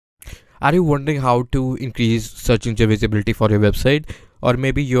Are you wondering how to increase search engine visibility for your website? Or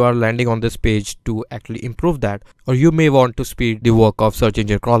maybe you are landing on this page to actually improve that, or you may want to speed the work of search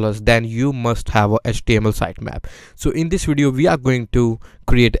engine crawlers. Then you must have a HTML sitemap. So in this video we are going to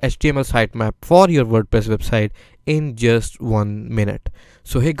create HTML sitemap for your WordPress website in just 1 minute.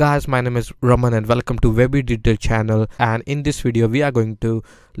 So hey guys, my name is Raman and welcome to Webby Digital channel, and in this video we are going to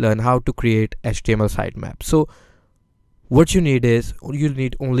learn how to create HTML sitemap. So what you need is, you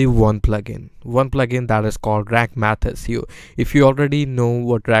need only one plugin that is called Rankmath SEO. If you already know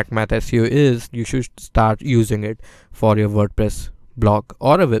what Rankmath SEO is, you should start using it for your WordPress blog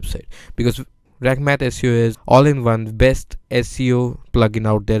or a website, because Rankmath SEO is all-in-one best SEO plugin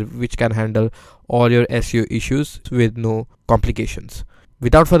out there which can handle all your SEO issues with no complications.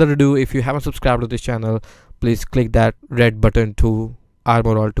 Without further ado, if you haven't subscribed to this channel, please click that red button to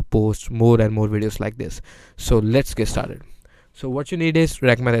armor all to post more and more videos like this. So let's get started. So what you need is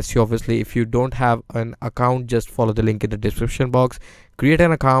Rankmath SEO. Obviously, if you don't have an account, just follow the link in the description box, create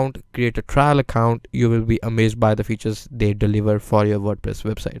an account, create a trial account. You will be amazed by the features they deliver for your WordPress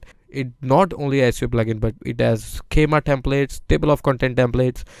website. It not only a SEO plugin, but it has schema templates, table of content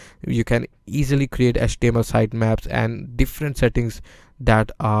templates. You can easily create HTML sitemaps and different settings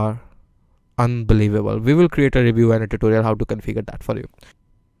that are unbelievable. We will create a review and a tutorial how to configure that for you.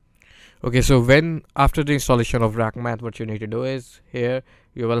 Okay, so after the installation of Rankmath, what you need to do is, here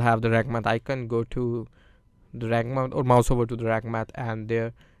you will have the Rankmath icon. Go to the Rankmath or mouse over to the Rankmath, and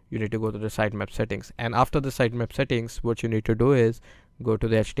there you need to go to the sitemap settings. And after the sitemap settings, what you need to do is go to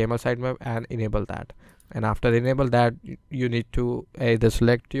the HTML sitemap and enable that. And after enable that, you need to either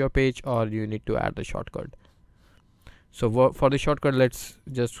select your page or you need to add the shortcut. So for the shortcut, let's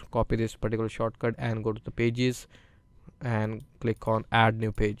just copy this particular shortcut and go to the pages and click on add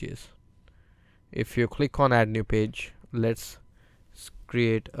new pages. If you click on add new page, let's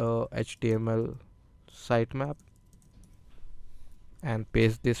create a HTML sitemap and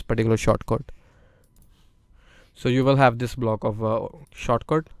paste this particular shortcut. So you will have this block of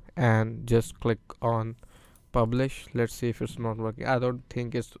shortcut, and just click on publish. Let's see if it's not working. I don't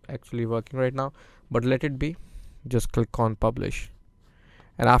think it's actually working right now, but let it be. Just click on publish,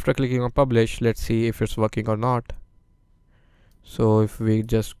 and after clicking on publish, let's see if it's working or not. So if we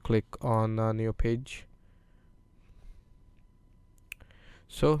just click on a new page,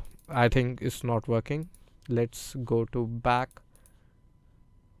 so I think it's not working. Let's go to back,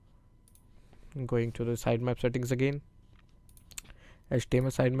 going to the sitemap settings again, HTML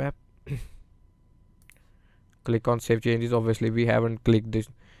sitemap. Click on save changes. Obviously we haven't clicked this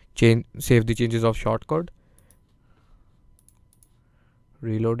save the changes of shortcode.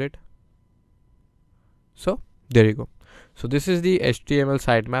 Reload it. So there you go. So this is the HTML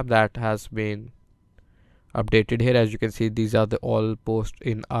sitemap that has been updated here. As you can see, these are the all posts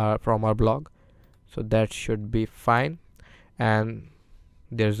in from our blog, so that should be fine. And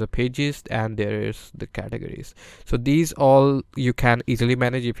there's the pages and there is the categories. So these all you can easily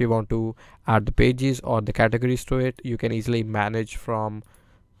manage. If you want to add the pages or the categories to it, you can easily manage from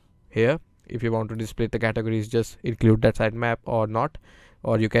here. If you want to display the categories, just include that sitemap or not,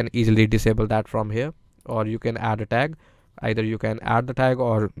 or you can easily disable that from here, or you can add a tag. Either you can add the tag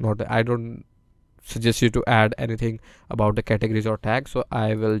or not. I don't suggest you to add anything about the categories or tags, so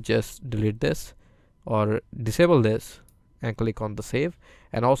I will just delete this or disable this and click on the save,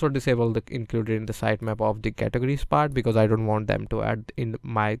 and also disable the included in the sitemap of the categories part, because I don't want them to add in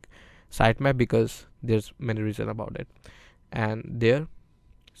my sitemap, because there's many reasons about it. And there,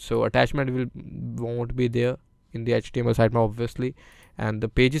 so attachment won't be there in the HTML sitemap obviously, and the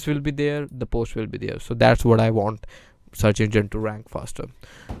pages will be there, the post will be there. So that's what I want search engine to rank faster.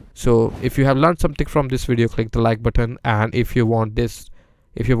 So if you have learned something from this video, click the like button, and if you want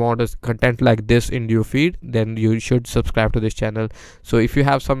a content like this in your feed, then you should subscribe to this channel. So if you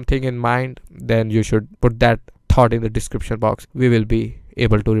have something in mind, then you should put that thought in the description box. We will be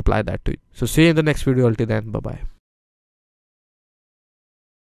able to reply that to you. So see you in the next video. Until then, bye bye.